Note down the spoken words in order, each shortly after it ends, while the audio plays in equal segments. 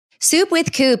Soup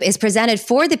with Coop is presented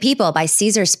for the people by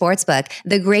Caesar Sportsbook,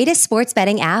 the greatest sports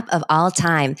betting app of all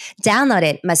time. Download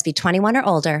it. Must be 21 or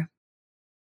older.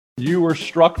 You were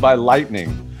struck by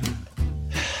lightning.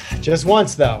 Just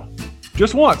once, though.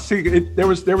 Just once. See, there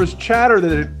was chatter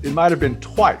that it might have been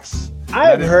twice.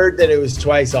 I've heard that it was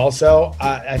twice also.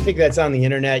 I think that's on the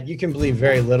internet. You can believe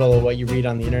very little of what you read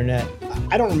on the internet.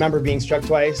 I don't remember being struck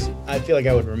twice. I feel like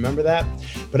I would remember that.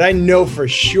 But I know for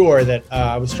sure that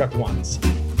I was struck once.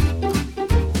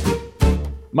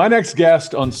 My next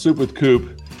guest on Soup with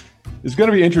Coop is going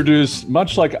to be introduced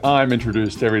much like I'm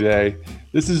introduced every day.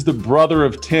 This is the brother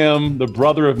of Tim, the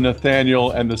brother of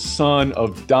Nathaniel, and the son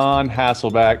of Don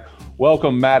Hasselbeck.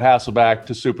 Welcome, Matt Hasselbeck,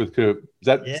 to Soup with Coop. Does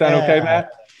that sound okay,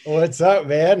 Matt? What's up,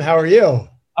 man? How are you?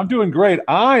 I'm doing great.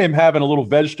 I am having a little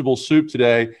vegetable soup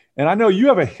today, and I know you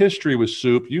have a history with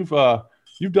soup. You've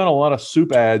done a lot of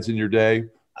soup ads in your day.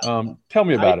 Tell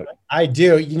me about it. I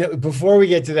do. You know, before we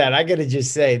get to that, I got to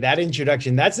just say that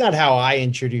introduction, that's not how I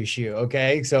introduce you.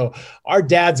 Okay. So our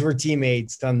dads were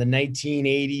teammates on the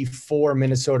 1984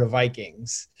 Minnesota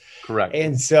Vikings. Correct.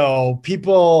 And so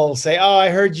people say, oh, I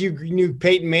heard you knew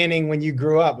Peyton Manning when you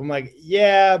grew up. I'm like,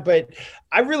 yeah, but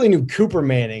I really knew Cooper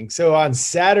Manning. So on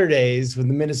Saturdays with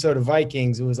the Minnesota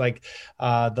Vikings, it was like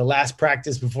the last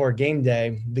practice before game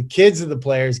day. The kids of the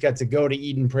players got to go to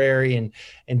Eden Prairie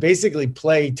and basically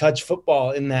play touch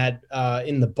football in that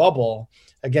in the bubble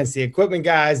against the equipment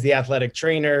guys, the athletic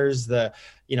trainers, the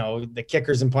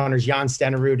kickers and punters, Jan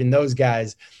Stenerud and those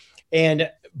guys.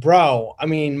 And bro, I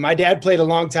mean, my dad played a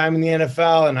long time in the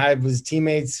NFL, and I was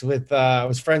teammates with, I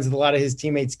was friends with a lot of his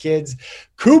teammates' kids.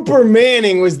 Cooper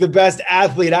Manning was the best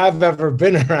athlete I've ever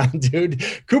been around, dude.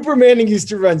 Cooper Manning used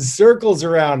to run circles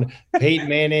around Peyton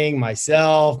Manning,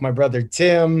 myself, my brother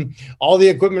Tim, all the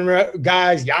equipment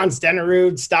guys, Jan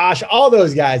Stenerud, Stosh, all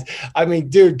those guys. I mean,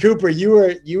 dude, Cooper, you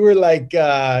were like,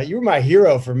 you were my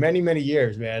hero for many, many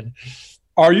years, man.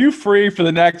 Are you free for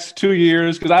the next 2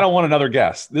 years? Because I don't want another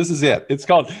guest. This is it. It's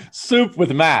called Soup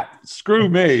with Matt. Screw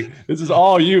me. This is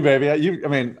all you, baby.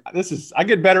 I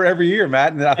get better every year,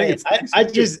 Matt. And I think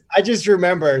I just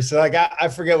remember. So like, I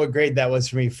forget what grade that was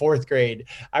for me. 4th grade.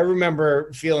 I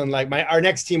remember feeling like our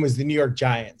next team was the New York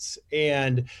Giants.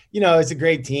 And, it's a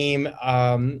great team.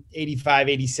 85,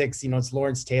 86, it's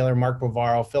Lawrence Taylor, Mark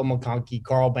Bavaro, Phil McConkey,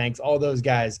 Carl Banks, all those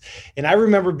guys. And I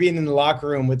remember being in the locker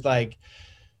room with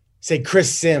say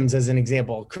Chris Sims as an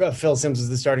example. Phil Sims was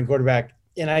the starting quarterback.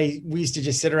 And we used to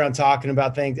just sit around talking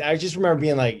about things. I just remember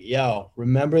being like, yo,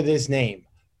 remember this name,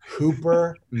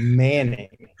 Cooper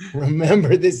Manning.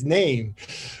 Remember this name.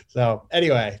 So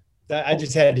anyway, I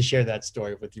just had to share that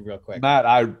story with you real quick. Matt,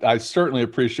 I certainly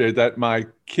appreciate that. My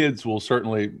kids will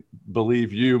certainly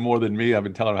believe you more than me. I've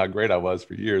been telling them how great I was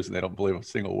for years, and they don't believe a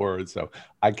single word. So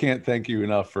I can't thank you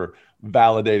enough for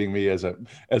validating me as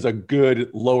a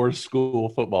good lower school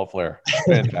football player.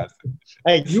 Fantastic.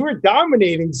 Hey, you were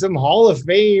dominating some Hall of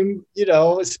Fame,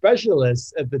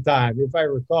 specialists at the time, if I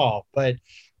recall. But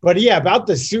yeah, about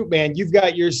the soup, man, you've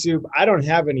got your soup. I don't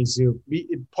have any soup.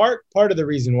 Part of the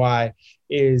reason why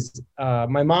is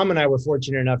my mom and I were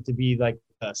fortunate enough to be like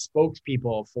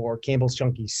spokespeople for Campbell's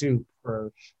Chunky Soup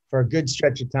for a good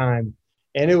stretch of time.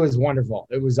 And it was wonderful.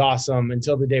 It was awesome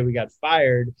until the day we got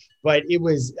fired. But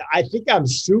I think I'm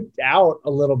souped out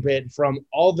a little bit from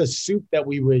all the soup that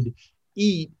we would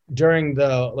eat during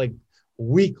the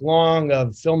week long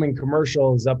of filming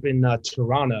commercials up in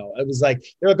Toronto. It was like,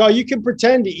 they're like, oh, you can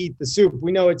pretend to eat the soup.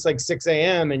 We know it's like 6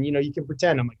 a.m. and, you can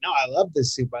pretend. I'm like, no, I love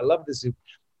this soup. I love this soup.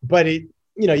 But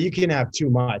you can have too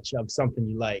much of something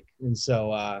you like. And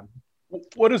so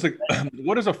what does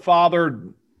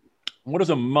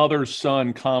a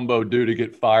mother-son combo do to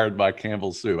get fired by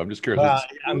Campbell's Soup? I'm just curious.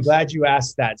 I'm glad you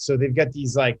asked that. So they've got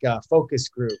these focus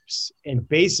groups, and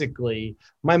basically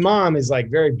my mom is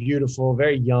very beautiful,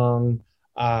 very young.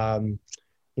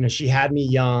 She had me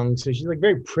young, so she's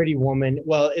very pretty woman.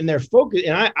 Well, in their focus,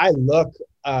 and I look,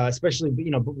 especially,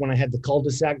 when I had the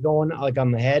cul-de-sac going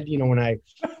on the head, when I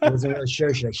wasn't really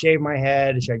sure, should I shave my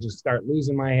head? Should I just start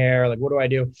losing my hair? What do I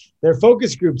do? Their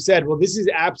focus group said, well, this is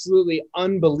absolutely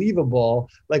unbelievable.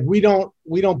 We don't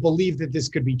believe that this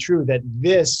could be true, that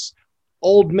this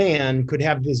old man could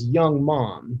have this young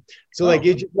mom. So it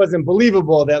just wasn't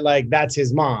believable that that's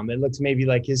his mom. It looks maybe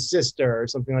like his sister or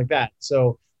something like that.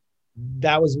 So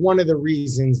that was one of the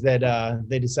reasons that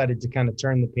they decided to kind of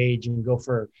turn the page and go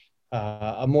for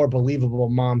a more believable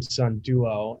mom-son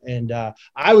duo. And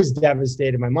I was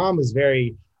devastated. My mom was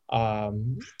very, I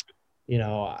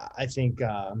think,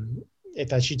 I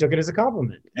thought she took it as a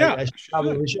compliment. Yeah, I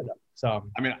probably should have. So,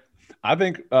 I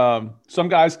think some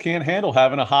guys can't handle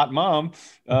having a hot mom.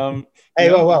 Hey,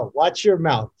 whoa, watch your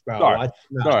mouth, bro. Sorry, Watch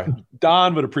your mouth. sorry.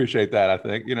 Don would appreciate that. I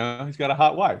think he's got a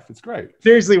hot wife. It's great.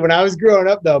 Seriously, when I was growing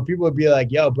up, though, people would be like,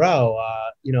 "Yo, bro,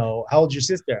 how old's your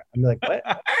sister?" I'm like, "What?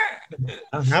 I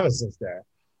don't have a sister."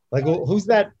 Like, well, who's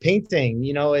that painting?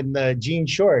 In the jean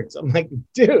shorts. I'm like,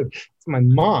 dude, it's my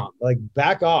mom. Like,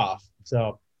 back off.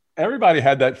 So everybody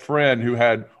had that friend who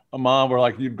had a mom where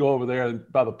like you'd go over there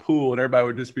by the pool and everybody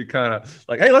would just be kind of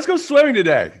like, "Hey, let's go swimming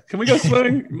today. Can we go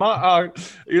swimming?" Yeah,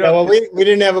 well, we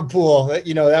didn't have a pool.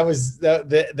 That was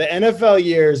the NFL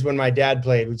years when my dad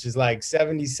played, which is like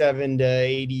 77 to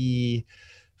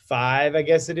 85, I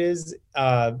guess it is.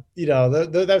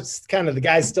 That's kind of, the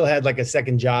guys still had like a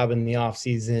second job in the off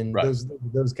season, right.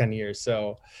 Those kind of years.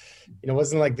 So, it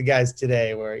wasn't like the guys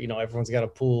today where, everyone's got a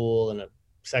pool and a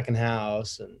second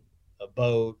house and a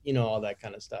boat, all that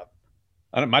kind of stuff.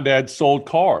 My dad sold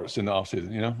cars in the off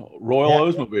season, Royal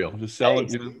Oldsmobile, just selling,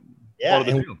 Yeah,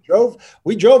 and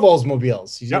we drove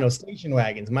Oldsmobiles, station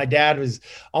wagons. My dad was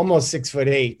almost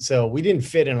 6'8", so we didn't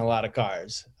fit in a lot of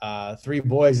cars. 3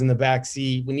 boys in the back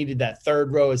seat. We needed that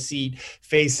third row of seat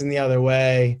facing the other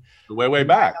way. The way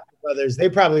back. Brothers, they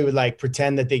probably would like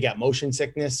pretend that they got motion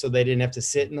sickness, so they didn't have to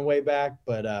sit in the way back.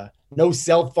 But no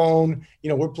cell phone.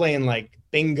 We're playing like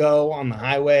bingo on the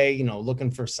highway.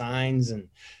 Looking for signs and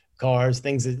cars,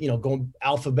 things that, going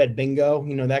alphabet bingo,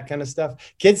 that kind of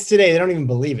stuff. Kids today, they don't even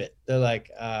believe it. They're like,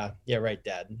 yeah, right,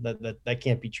 Dad. That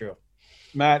can't be true.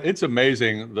 Matt, it's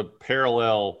amazing the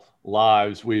parallel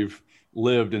lives we've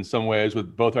lived in some ways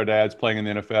with both our dads playing in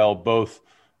the NFL, both,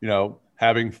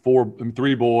 having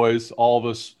 3 boys, all of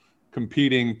us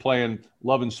competing, playing,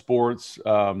 loving sports.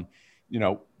 4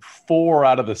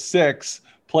 out of the 6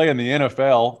 play in the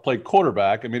NFL, play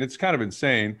quarterback. I mean, it's kind of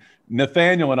insane.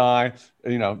 Nathaniel and I,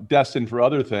 destined for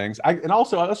other things. And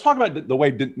also, let's talk about the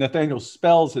way Nathaniel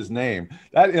spells his name.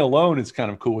 That alone is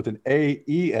kind of cool with an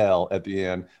A-E-L at the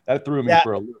end. That threw me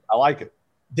for a loop. I like it.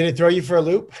 Did it throw you for a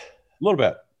loop? A little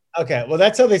bit. Okay, well,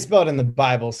 that's how they spell it in the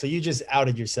Bible. So you just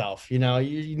outed yourself. You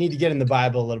need to get in the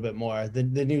Bible a little bit more. The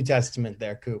New Testament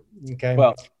there, Coop. Okay.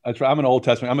 Well, that's right. I'm an Old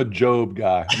Testament. I'm a Job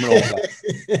guy. I'm an old guy.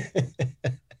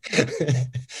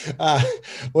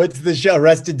 What's the show?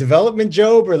 Arrested Development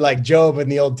Job, or like Job in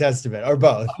the Old Testament, or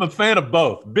both? I'm a fan of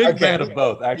both. Big fan of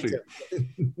both, actually.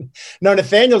 No,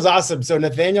 Nathaniel's awesome. So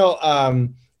Nathaniel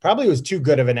probably was too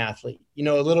good of an athlete. A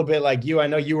little bit like you. I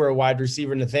know you were a wide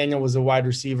receiver. Nathaniel was a wide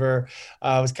receiver.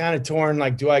 I was kind of torn.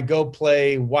 Like, do I go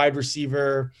play wide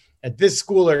receiver at this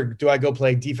school, or do I go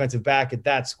play defensive back at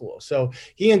that school? So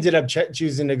he ended up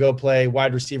choosing to go play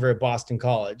wide receiver at Boston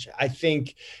College. I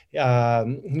think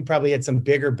he probably had some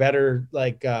bigger, better,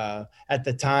 like at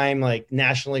the time, like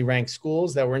nationally ranked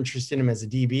schools that were interested in him as a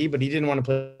DB, but he didn't want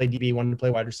to play DB, he wanted to play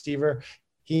wide receiver.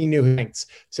 He knew he ranks.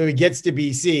 So he gets to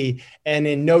BC, and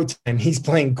in no time he's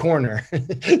playing corner.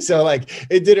 So like,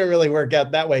 it didn't really work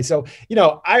out that way. So,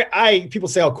 people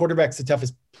say, oh, quarterback's the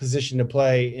toughest position to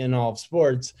play in all of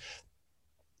sports.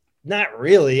 Not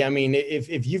really. I mean,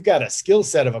 if you've got a skill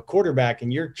set of a quarterback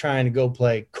and you're trying to go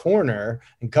play corner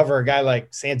and cover a guy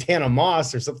like Santana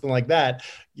Moss or something like that,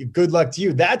 good luck to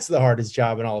you. That's the hardest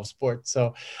job in all of sports.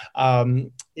 So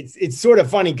it's sort of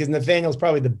funny because Nathaniel's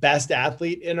probably the best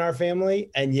athlete in our family.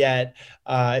 And yet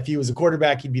if he was a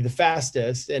quarterback, he'd be the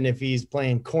fastest. And if he's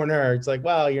playing corner, it's like,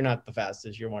 well, you're not the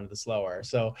fastest. You're one of the slower.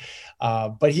 So,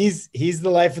 but he's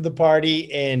the life of the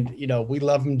party. And, we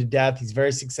love him to death. He's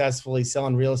very successful. He's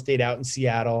selling real estate out in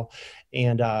Seattle.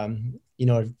 And,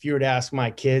 if you were to ask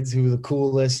my kids who the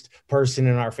coolest person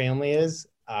in our family is,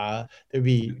 there'd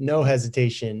be no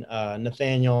hesitation.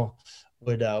 Nathaniel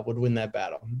would win that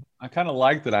battle. I kind of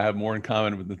like that I have more in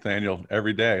common with Nathaniel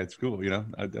every day. It's cool,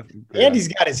 I definitely. And he's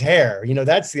got his hair.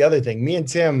 That's the other thing. Me and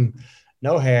Tim,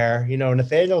 no hair.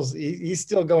 It's he's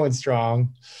still going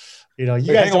strong. You guys.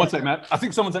 Hang on one second, Matt. I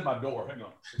think someone's at my door. Hang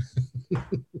on.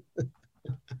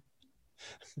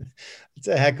 It's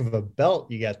a heck of a belt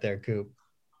you got there, Coop.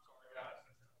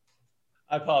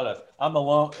 I apologize. I'm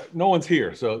alone. No one's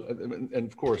here. So, and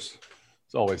of course,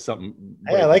 it's always something.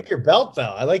 Hey, I like your belt, though.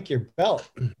 I like your belt.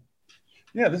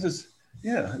 Yeah, it's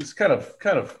kind of,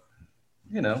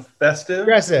 festive.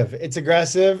 Aggressive. It's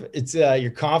aggressive. It's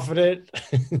you're confident.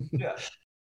 Yeah.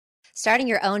 Starting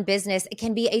your own business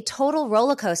can be a total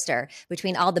roller coaster.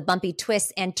 Between all the bumpy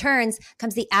twists and turns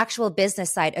comes the actual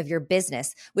business side of your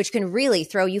business, which can really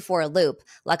throw you for a loop.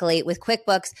 Luckily, with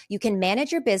QuickBooks, you can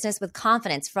manage your business with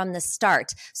confidence from the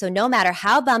start. So no matter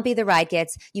how bumpy the ride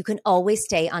gets, you can always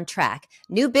stay on track.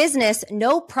 New business,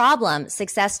 no problem.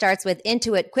 Success starts with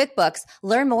Intuit QuickBooks.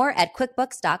 Learn more at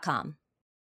QuickBooks.com.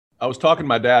 I was talking to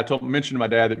my dad, mentioned to my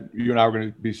dad that you and I were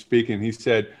going to be speaking. He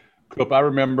said, Coop, I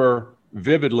remember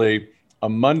vividly a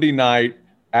Monday night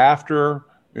after,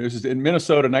 this is in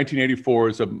Minnesota, 1984.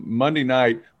 It's a Monday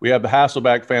night. We have the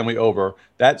Hasselbeck family over.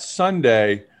 That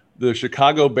Sunday, the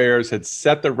Chicago Bears had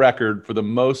set the record for the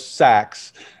most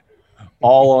sacks,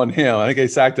 all on him. I think they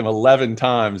sacked him 11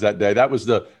 times that day. That was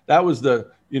the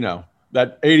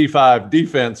that 85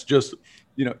 defense just,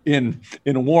 in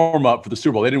warm up for the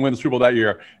Super Bowl. They didn't win the Super Bowl that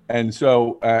year. And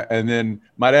so, and then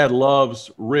my dad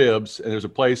loves ribs. And there's a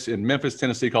place in Memphis,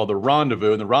 Tennessee called the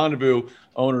Rendezvous. And the Rendezvous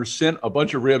owner sent a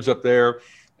bunch of ribs up there.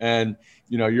 And,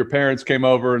 your parents came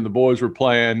over and the boys were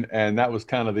playing. And that was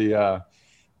kind of the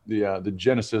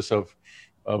genesis of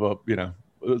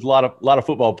there's a lot of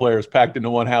football players packed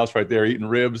into one house right there, eating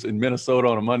ribs in Minnesota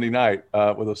on a Monday night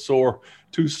with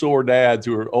two sore dads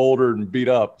who are older and beat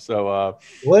up. So,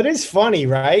 well, it is funny,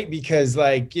 right? Because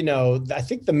I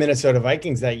think the Minnesota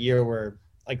Vikings that year were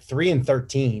like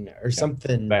 3-13 or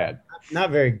something bad, not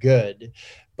very good.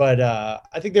 But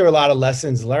I think there were a lot of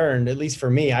lessons learned, at least for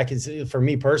me. I can see, for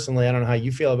me personally, I don't know how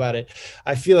you feel about it.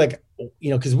 I feel like,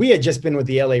 because we had just been with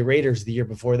the LA Raiders the year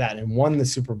before that and won the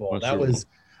Super Bowl. That was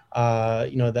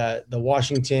the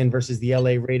Washington versus the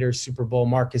LA Raiders Super Bowl,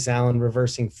 Marcus Allen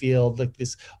reversing field, like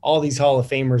all these Hall of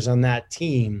Famers on that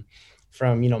team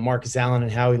from, Marcus Allen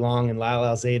and Howie Long and Lyle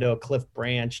Alzado, Cliff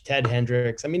Branch, Ted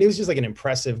Hendricks. I mean, it was just like an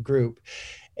impressive group.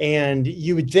 And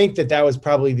you would think that was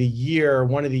probably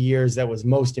one of the years that was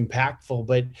most impactful.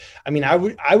 But I mean, I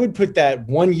would put that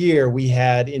one year we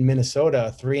had in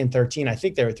Minnesota, 3-13. I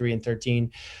think they were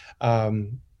 3-13.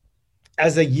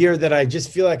 As a year that I just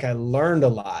feel like I learned a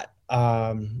lot,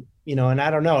 and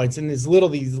I don't know, it's in these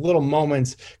little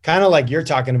moments, kind of like you're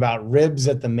talking about ribs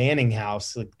at the Manning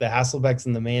house, like the Hasselbecks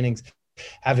and the Mannings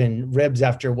having ribs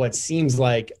after what seems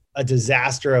like a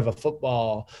disaster of a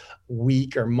football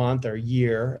week or month or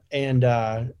year. And,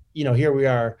 here we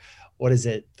are, what is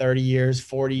it, 30 years,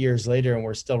 40 years later, and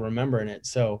we're still remembering it.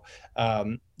 So,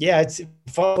 it's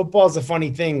fun. Football is a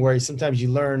funny thing where sometimes you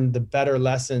learn the better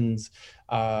lessons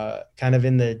kind of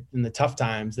in the tough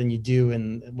times than you do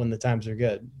when the times are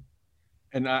good.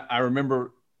 And I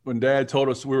remember when Dad told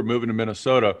us we were moving to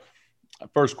Minnesota,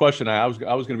 first question, I was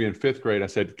going to be in fifth grade. I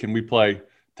said, can we play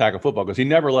tackle football? Because he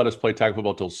never let us play tackle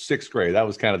football till sixth grade. That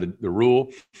was kind of the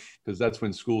rule, because that's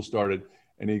when school started.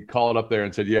 And he called up there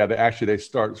and said, they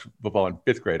start football in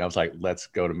fifth grade. I was like, let's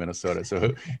go to Minnesota.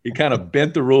 So he kind of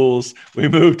bent the rules. We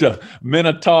moved to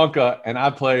Minnetonka, and I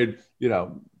played,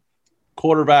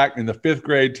 quarterback in the fifth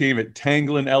grade team at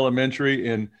Tanglin Elementary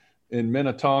in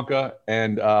Minnetonka.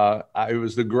 And it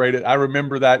was the greatest. I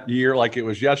remember that year like it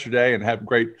was yesterday, and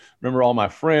remember all my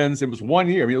friends. It was 1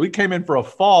 year. I mean, we came in for a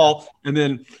fall, and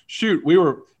then we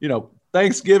were,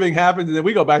 Thanksgiving happened, and then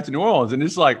we go back to New Orleans, and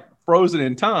it's like frozen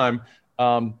in time.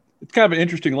 It's kind of an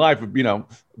interesting life of,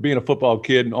 being a football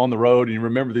kid and on the road, and you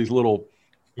remember these little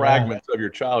fragments of your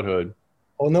childhood.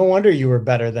 Well, no wonder you were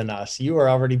better than us. You were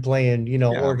already playing,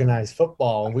 organized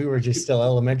football, and we were just still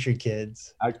elementary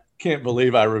kids. I can't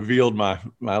believe I revealed my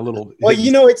little. Well,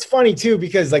 it's funny too,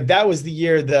 because that was the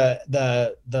year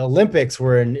the Olympics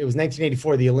were in. It was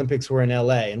 1984. The Olympics were in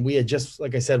LA, and we had just,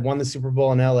 like I said, won the Super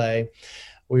Bowl in LA.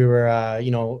 We were,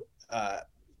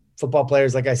 football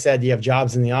players, like I said, you have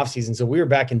jobs in the off season. So we were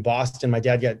back in Boston. My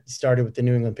dad got started with the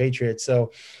New England Patriots.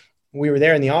 So we were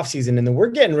there in the off season, and then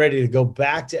we're getting ready to go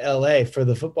back to LA for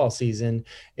the football season.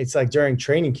 It's like during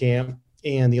training camp,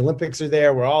 and the Olympics are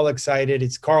there. We're all excited.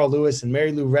 It's Carl Lewis and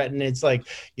Mary Lou Retton. It's like,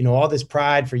 all this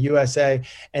pride for USA.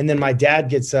 And then my dad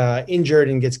gets injured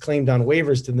and gets claimed on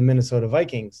waivers to the Minnesota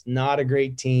Vikings. Not a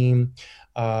great team.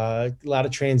 A lot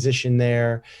of transition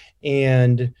there.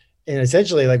 And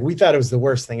essentially, we thought it was the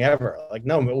worst thing ever.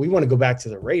 No, we want to go back to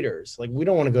the Raiders. We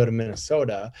don't want to go to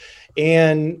Minnesota.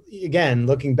 And again,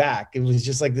 looking back, it was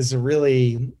just this a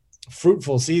really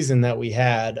fruitful season that we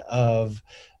had of,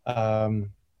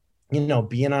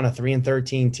 being on a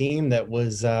 3-13 team that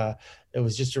was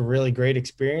just a really great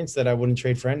experience that I wouldn't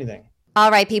trade for anything. All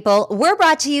right, people, we're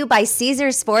brought to you by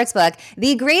Caesars Sportsbook,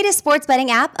 the greatest sports betting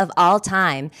app of all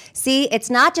time. See, it's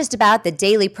not just about the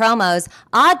daily promos,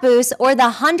 odd boosts, or the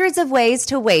hundreds of ways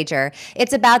to wager.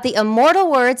 It's about the immortal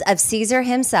words of Caesar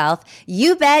himself.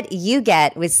 You bet, you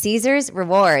get with Caesars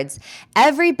Rewards.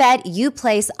 Every bet you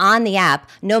place on the app,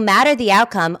 no matter the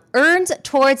outcome, earns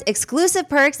towards exclusive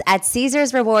perks at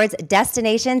Caesars Rewards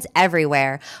destinations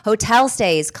everywhere. Hotel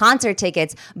stays, concert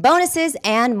tickets, bonuses,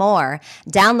 and more.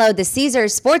 Download the Caesars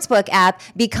Sportsbook app,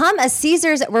 become a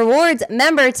Caesars Rewards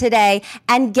member today,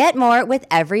 and get more with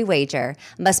every wager.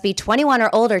 Must be 21 or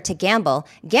older to gamble.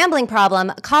 Gambling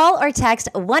problem? Call or text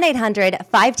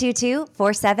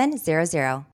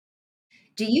 1-800-522-4700.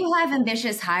 Do you have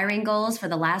ambitious hiring goals for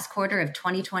the last quarter of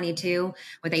 2022?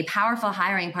 With a powerful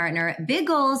hiring partner, big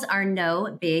goals are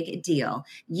no big deal.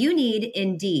 You need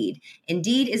Indeed.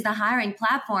 Indeed is the hiring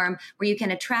platform where you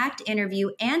can attract, interview,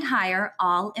 and hire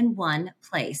all in one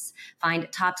place. Find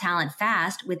top talent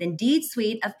fast with Indeed's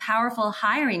suite of powerful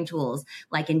hiring tools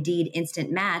like Indeed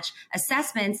Instant Match,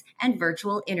 assessments, and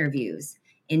virtual interviews.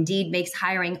 Indeed makes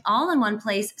hiring all in one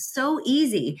place so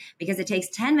easy because it takes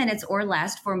 10 minutes or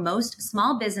less for most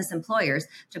small business employers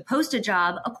to post a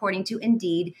job according to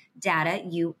Indeed Data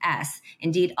US.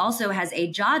 Indeed also has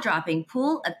a jaw-dropping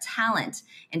pool of talent.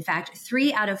 In fact,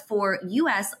 3 out of 4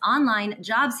 US online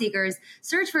job seekers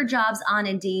search for jobs on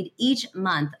Indeed each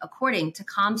month, according to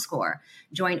ComScore.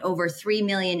 Join over 3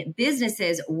 million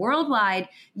businesses worldwide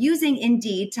using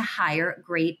Indeed to hire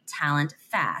great talent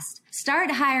fast.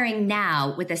 Start hiring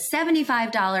now with a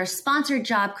 $75 sponsored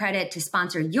job credit to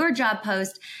sponsor your job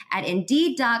post at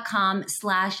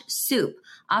Indeed.com/soup.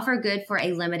 Offer good for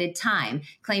a limited time.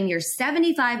 Claim your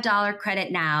 $75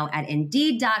 credit now at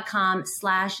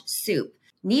Indeed.com/soup.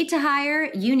 Need to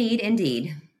hire? You need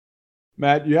Indeed.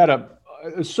 Matt, you had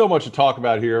so much to talk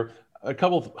about here. A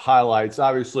couple of highlights.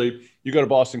 Obviously, you go to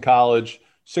Boston College,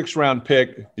 6th-round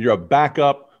pick. You're a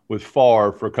backup with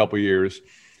Favre for a couple of years.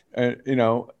 And,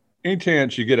 anytime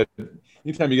you get a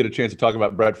chance to talk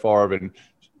about Brett Favre and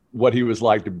what he was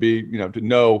like to be, to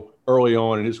know early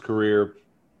on in his career,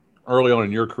 early on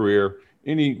in your career,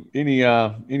 any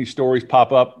stories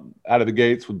pop up out of the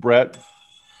gates with Brett?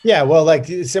 Yeah, well, like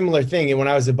a similar thing. When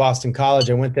I was at Boston College,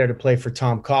 I went there to play for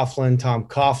Tom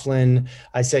Coughlin.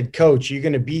 I said, Coach, you're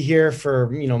going to be here for,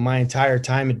 my entire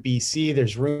time at BC.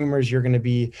 There's rumors you're going to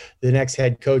be the next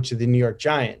head coach of the New York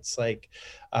Giants.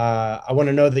 I want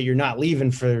to know that you're not leaving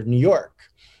for New York.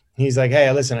 He's like, hey,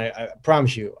 listen, I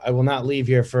promise you, I will not leave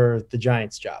here for the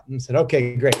Giants job. I said,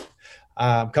 okay, great.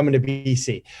 I'm coming to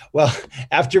BC. Well,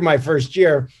 after my first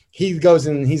year, he goes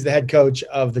and he's the head coach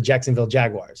of the Jacksonville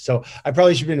Jaguars. So I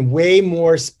probably should have been way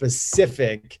more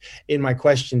specific in my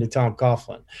question to Tom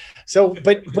Coughlin. So,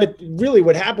 but really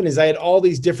what happened is I had all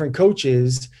these different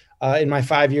coaches in my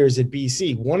 5 years at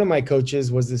BC. One of my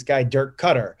coaches was this guy, Dirk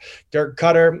Cutter. Dirk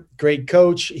Cutter, great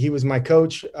coach. He was my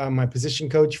coach, my position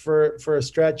coach for a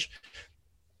stretch,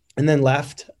 and then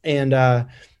left. And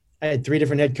I had 3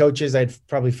 different head coaches. I had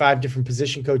probably 5 different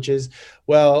position coaches.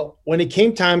 Well, when it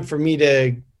came time for me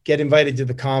to get invited to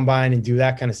the combine and do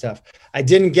that kind of stuff, I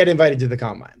didn't get invited to the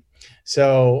combine.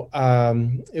 So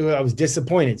I was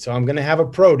disappointed. So I'm going to have a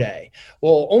pro day.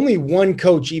 Well, only one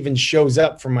coach even shows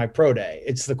up for my pro day.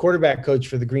 It's the quarterback coach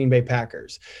for the Green Bay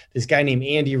Packers, this guy named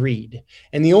Andy Reid.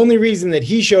 And the only reason that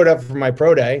he showed up for my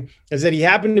pro day is that he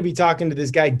happened to be talking to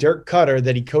this guy, Dirk Cutter,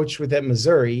 that he coached with at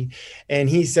Missouri. And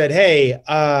he said, hey,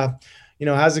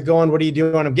 how's it going? What are you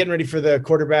doing? I'm getting ready for the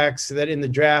quarterbacks that in the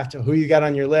draft. Who you got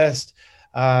on your list?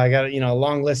 I got, a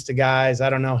long list of guys. I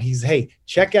don't know. Hey,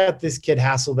 check out this kid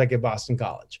Hasselbeck at Boston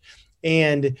College.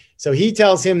 And so he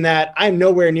tells him that I'm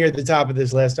nowhere near the top of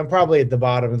this list. I'm probably at the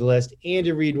bottom of the list.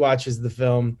 Andy Reid watches the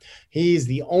film. He's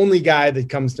the only guy that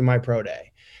comes to my pro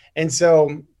day. And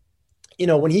so,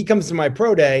 when he comes to my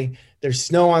pro day, there's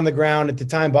snow on the ground. At the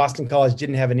time, Boston College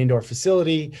didn't have an indoor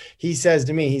facility. He says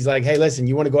to me, he's like, hey, listen,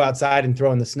 you want to go outside and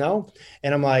throw in the snow?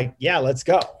 And I'm like, yeah, let's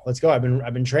go. I've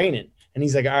been training. And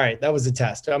he's like, all right, that was a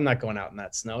test. I'm not going out in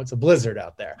that snow. It's a blizzard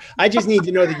out there. I just need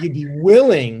to know that you'd be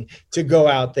willing to go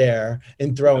out there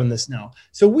and throw in the snow.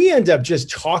 So we end up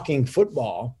just talking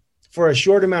football for a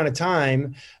short amount of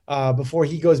time before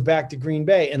he goes back to Green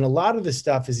Bay. And a lot of the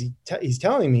stuff he's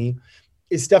telling me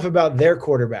is stuff about their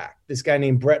quarterback, this guy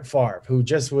named Brett Favre, who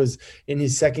just was in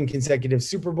his 2nd consecutive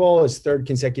Super Bowl, his 3rd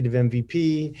consecutive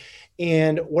MVP.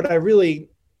 And what I really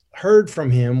heard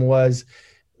from him was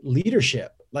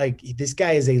leadership. Like, this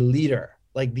guy is a leader,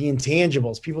 like the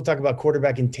intangibles. People talk about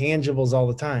quarterback intangibles all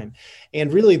the time.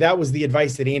 And really, that was the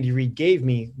advice that Andy Reid gave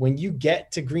me. When you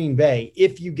get to Green Bay,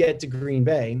 if we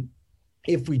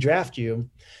draft you,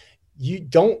 you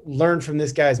don't learn from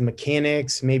this guy's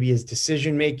mechanics, maybe his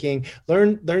decision-making.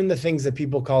 Learn the things that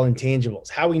people call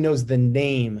intangibles, how he knows the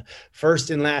name,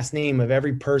 first and last name of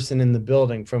every person in the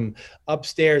building, from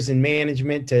upstairs in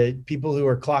management to people who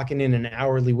are clocking in an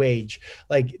hourly wage,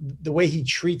 like the way he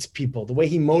treats people, the way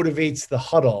he motivates the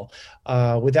huddle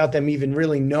without them even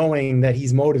really knowing that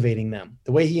he's motivating them,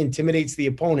 the way he intimidates the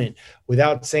opponent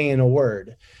without saying a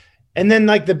word. And then,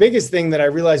 like, the biggest thing that I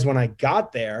realized when I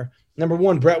got there, number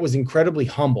one, Brett was incredibly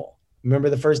humble. Remember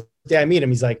the first day I meet him,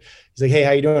 he's like, hey,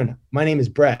 how you doing? My name is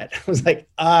Brett. I was like,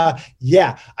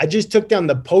 yeah, I just took down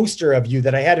the poster of you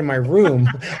that I had in my room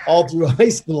all through high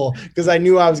school because I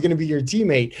knew I was going to be your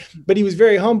teammate. But he was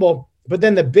very humble. But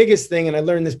then the biggest thing, and I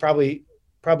learned this probably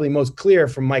probably most clear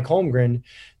from Mike Holmgren,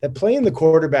 that playing the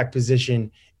quarterback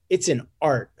position, it's an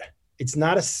art. It's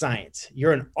not a science.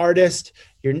 You're an artist.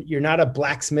 You're not a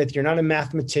blacksmith. You're not a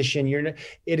mathematician.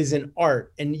 It is an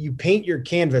art, and you paint your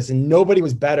canvas, and nobody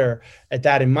was better at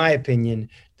that, in my opinion,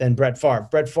 than Brett Favre.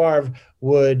 Brett Favre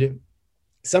would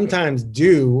sometimes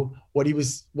do what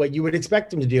you would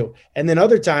expect him to do. And then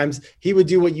other times he would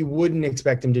do what you wouldn't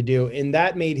expect him to do. And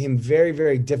that made him very,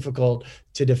 very difficult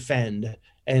to defend.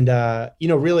 And,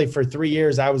 really for 3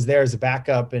 years I was there as a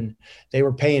backup, and they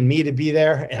were paying me to be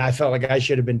there. And I felt like I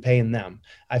should have been paying them.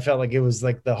 I felt like it was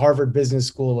like the Harvard Business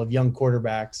School of young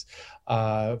quarterbacks,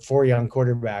 for young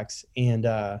quarterbacks. And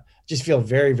just feel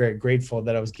very, very grateful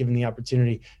that I was given the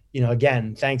opportunity,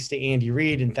 again, thanks to Andy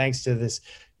Reid and thanks to this,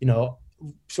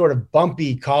 sort of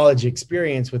bumpy college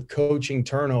experience with coaching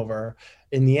turnover.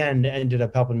 In the end, ended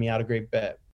up helping me out a great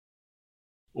bit.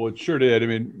 Well, it sure did. I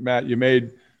mean, Matt, you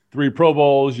made 3 Pro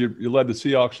Bowls. You led the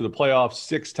Seahawks to the playoffs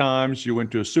 6 times. You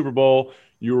went to a Super Bowl.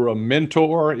 You were a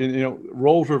mentor. And,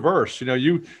 roles reverse.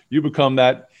 You become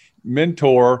that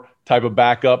mentor type of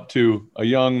backup to a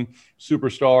young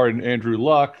superstar in Andrew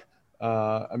Luck.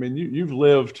 You've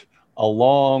lived a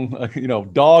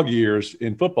long, dog years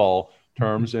in football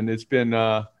terms, and it's been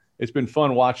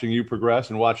fun watching you progress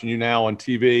and watching you now on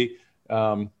TV.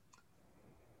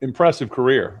 Impressive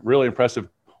career, really impressive.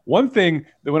 One thing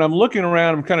that when I'm looking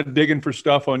around, I'm kind of digging for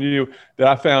stuff on you that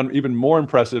I found even more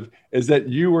impressive is that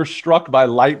you were struck by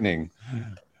lightning.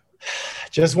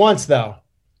 Just once, though.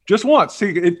 Just once.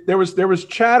 See, there was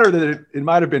chatter that it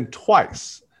might have been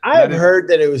twice. I've heard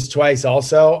that it was twice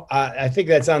also. I think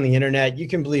that's on the internet. You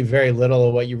can believe very little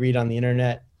of what you read on the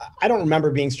internet. I don't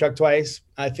remember being struck twice.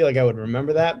 I feel like I would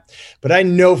remember that. But I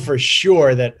know for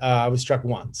sure that I was struck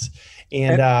once.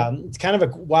 And it's kind of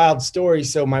a wild story.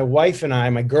 So my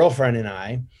girlfriend and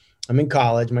I, I'm in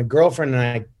college. My girlfriend and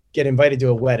I get invited to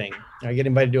a wedding. I get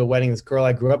invited to a wedding. This girl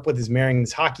I grew up with is marrying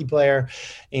this hockey player.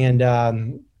 And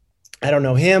I don't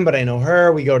know him, but I know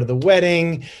her. We go to the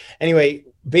wedding. Anyway,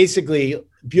 basically,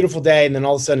 beautiful day, and then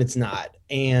all of a sudden it's not.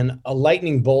 And a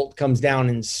lightning bolt comes down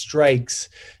and strikes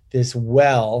this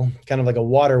well, kind of like a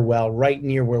water well, right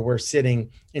near where we're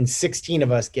sitting, and 16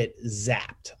 of us get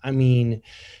zapped. I mean,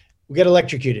 we get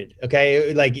electrocuted.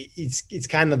 Okay, like it's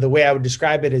kind of the way I would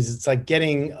describe it is it's like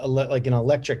getting like an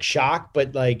electric shock,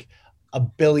 but like a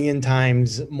billion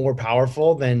times more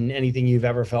powerful than anything you've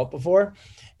ever felt before.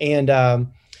 And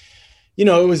it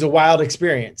was a wild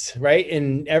experience, right?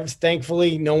 And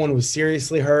thankfully, no one was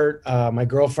seriously hurt. My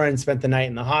girlfriend spent the night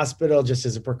in the hospital just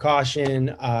as a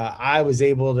precaution. I was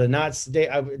able to not stay.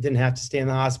 I didn't have to stay in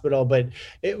the hospital, but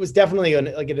it was definitely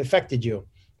like it affected you.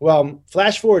 Well,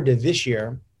 flash forward to this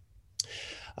year.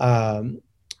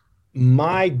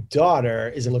 My daughter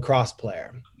is a lacrosse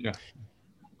player. Yeah.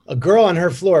 A girl on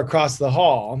her floor across the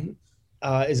hall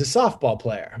is a softball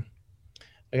player.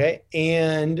 Okay.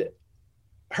 And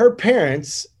her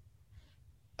parents,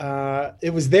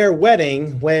 it was their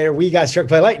wedding where we got struck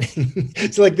by lightning.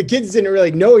 So like the kids didn't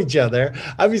really know each other.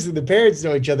 Obviously the parents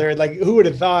know each other. And like, who would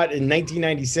have thought in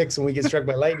 1996 when we get struck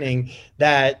by lightning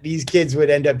that these kids would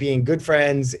end up being good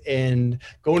friends and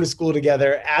going to school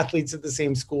together, athletes at the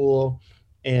same school,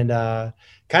 and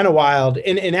kind of wild.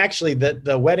 And actually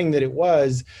the wedding that it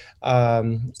was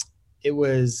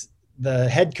the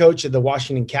head coach of the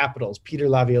Washington Capitals, Peter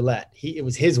Laviolette. It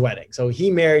was his wedding. So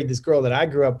he married this girl that I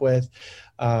grew up with.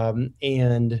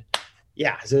 And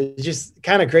yeah, so it's just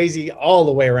kind of crazy all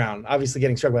the way around. Obviously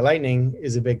getting struck by lightning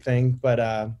is a big thing, but,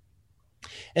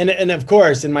 and of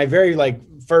course, in my very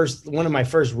one of my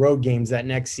first road games that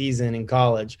next season in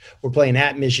college, we're playing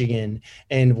at Michigan.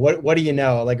 And what do you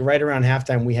know? Like right around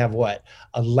halftime, we have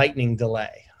a lightning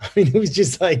delay. I mean, it was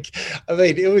just like,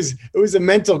 it was a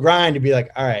mental grind to be like,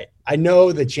 all right, I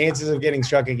know the chances of getting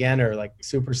struck again are like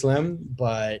super slim,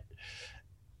 but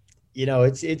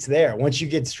it's there. Once you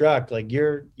get struck, like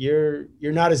you're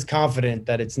not as confident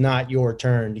that it's not your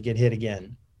turn to get hit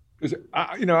again.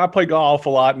 I play golf a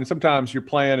lot, and sometimes you're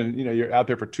playing and, you're out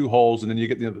there for 2 holes, and then you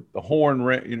get the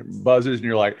horn buzzes, and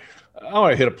you're like, I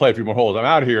want to play a few more holes. I'm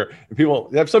out of here. And you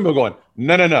have some people going,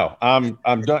 no,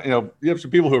 I'm done. You have some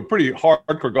people who are pretty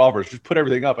hardcore golfers, just put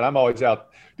everything up, and I'm always out.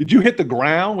 Did you hit the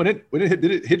ground when it hit?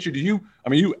 Did it hit you?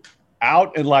 You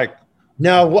out and like?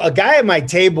 No, a guy at my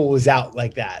table was out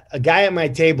like that. A guy at my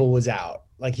table was out.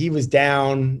 Like he was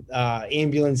down,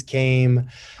 ambulance came.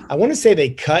 I want to say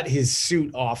they cut his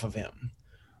suit off of him.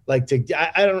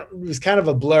 It was kind of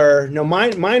a blur. No,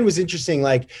 mine was interesting.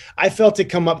 Like I felt it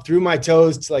come up through my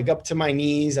toes to up to my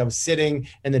knees. I was sitting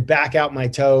and then back out my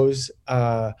toes.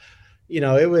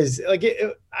 it was like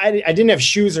I didn't have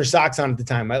shoes or socks on at the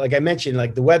time. Like I mentioned,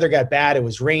 like the weather got bad. It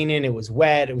was raining. It was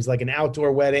wet. It was like an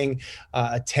outdoor wedding,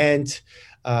 a tent.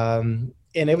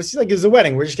 And it was a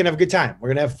wedding. We're just going to have a good time. We're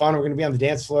going to have fun. We're going to be on the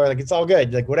dance floor. Like, it's all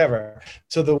good, like whatever.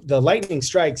 So the lightning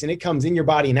strikes and it comes in your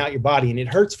body and out your body, and it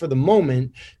hurts for the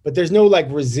moment, but there's no like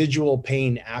residual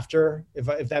pain after,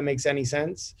 if that makes any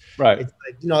sense. Right. It's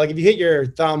like, like if you hit your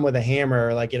thumb with a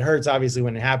hammer, like it hurts obviously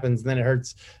when it happens, and then it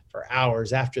hurts for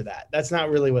hours after that. That's not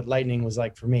really what lightning was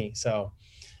like for me. So,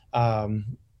 no,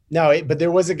 but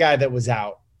there was a guy that was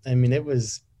out. I mean, it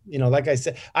was, like I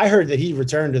said, I heard that he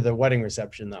returned to the wedding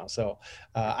reception though. So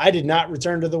I did not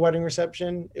return to the wedding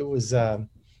reception. It was, I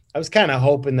was kind of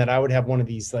hoping that I would have one of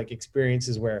these like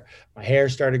experiences where my hair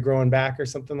started growing back or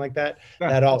something like that.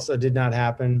 That also did not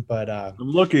happen, but I'm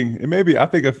looking, and maybe I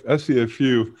think I see a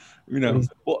few,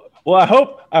 well, I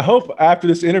hope after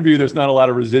this interview, there's not a lot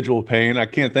of residual pain. I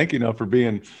can't thank you enough for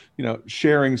being,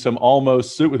 sharing some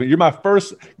almost soup with me. You're my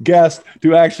first guest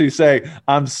to actually say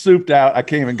I'm souped out. I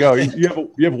can't even go. You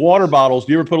have water bottles.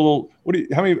 Do you ever put a little?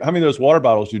 How many of those water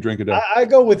bottles do you drink a day? I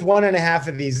go with 1.5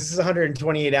 of these. This is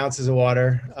 128 ounces of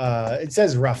water. It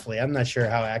says roughly. I'm not sure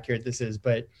how accurate this is,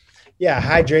 but yeah,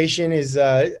 hydration is,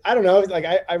 I don't know. Like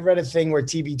I read a thing where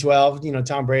TB12,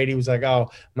 Tom Brady was like, oh,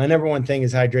 my number one thing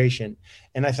is hydration.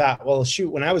 And I thought, well, shoot,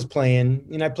 when I was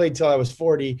playing, I played till I was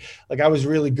 40, like I was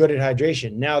really good at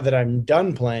hydration. Now that I'm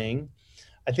done playing,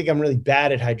 I think I'm really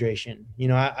bad at hydration.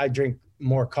 I drink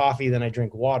more coffee than I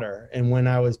drink water. And when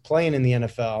I was playing in the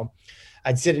NFL,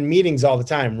 I'd sit in meetings all the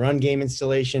time, run game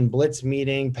installation, blitz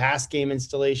meeting, pass game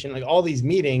installation, like all these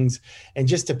meetings. And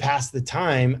just to pass the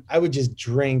time, I would just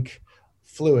drink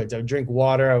fluids. I would drink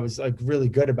water. I was like really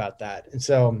good about that. And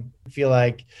so I feel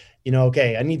like,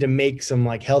 okay, I need to make some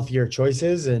like healthier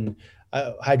choices, and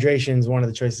hydration is one of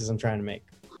the choices I'm trying to make.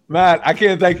 Matt, I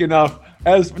can't thank you enough.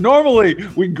 As normally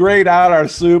we grade out our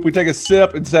soup, we take a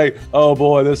sip and say, "Oh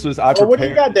boy, this was." What do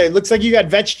you got there? It looks like you got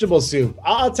vegetable soup.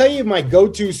 I'll tell you my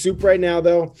go-to soup right now,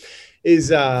 though, is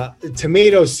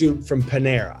tomato soup from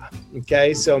Panera.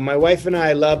 Okay, so my wife and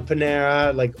I love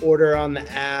Panera. Like order on the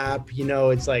app.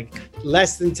 It's like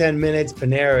less than 10 minutes.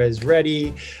 Panera is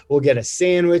ready. We'll get a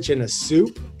sandwich and a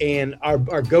soup, and our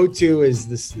go-to is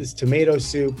this tomato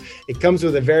soup. It comes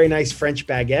with a very nice French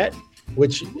baguette,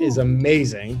 which is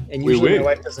amazing. And usually my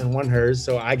wife doesn't want hers,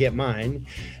 so I get mine.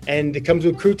 And it comes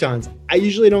with croutons. I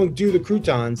usually don't do the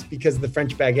croutons because the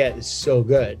French baguette is so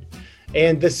good.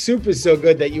 And the soup is so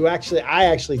good that I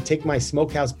actually take my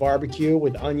smokehouse barbecue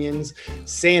with onions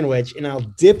sandwich, and I'll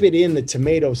dip it in the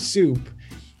tomato soup.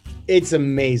 It's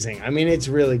amazing. I mean, it's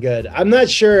really good. I'm not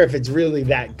sure if it's really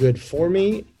that good for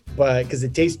me, but because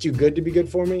it tastes too good to be good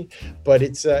for me, but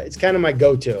it's kind of my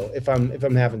go-to if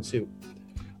I'm having soup.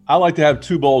 I like to have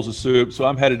 2 bowls of soup, so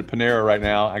I'm headed to Panera right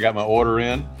now. I got my order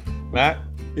in. Matt,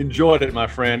 enjoyed it, my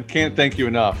friend. Can't thank you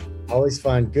enough. Always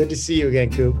fun. Good to see you again,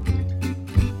 Coop.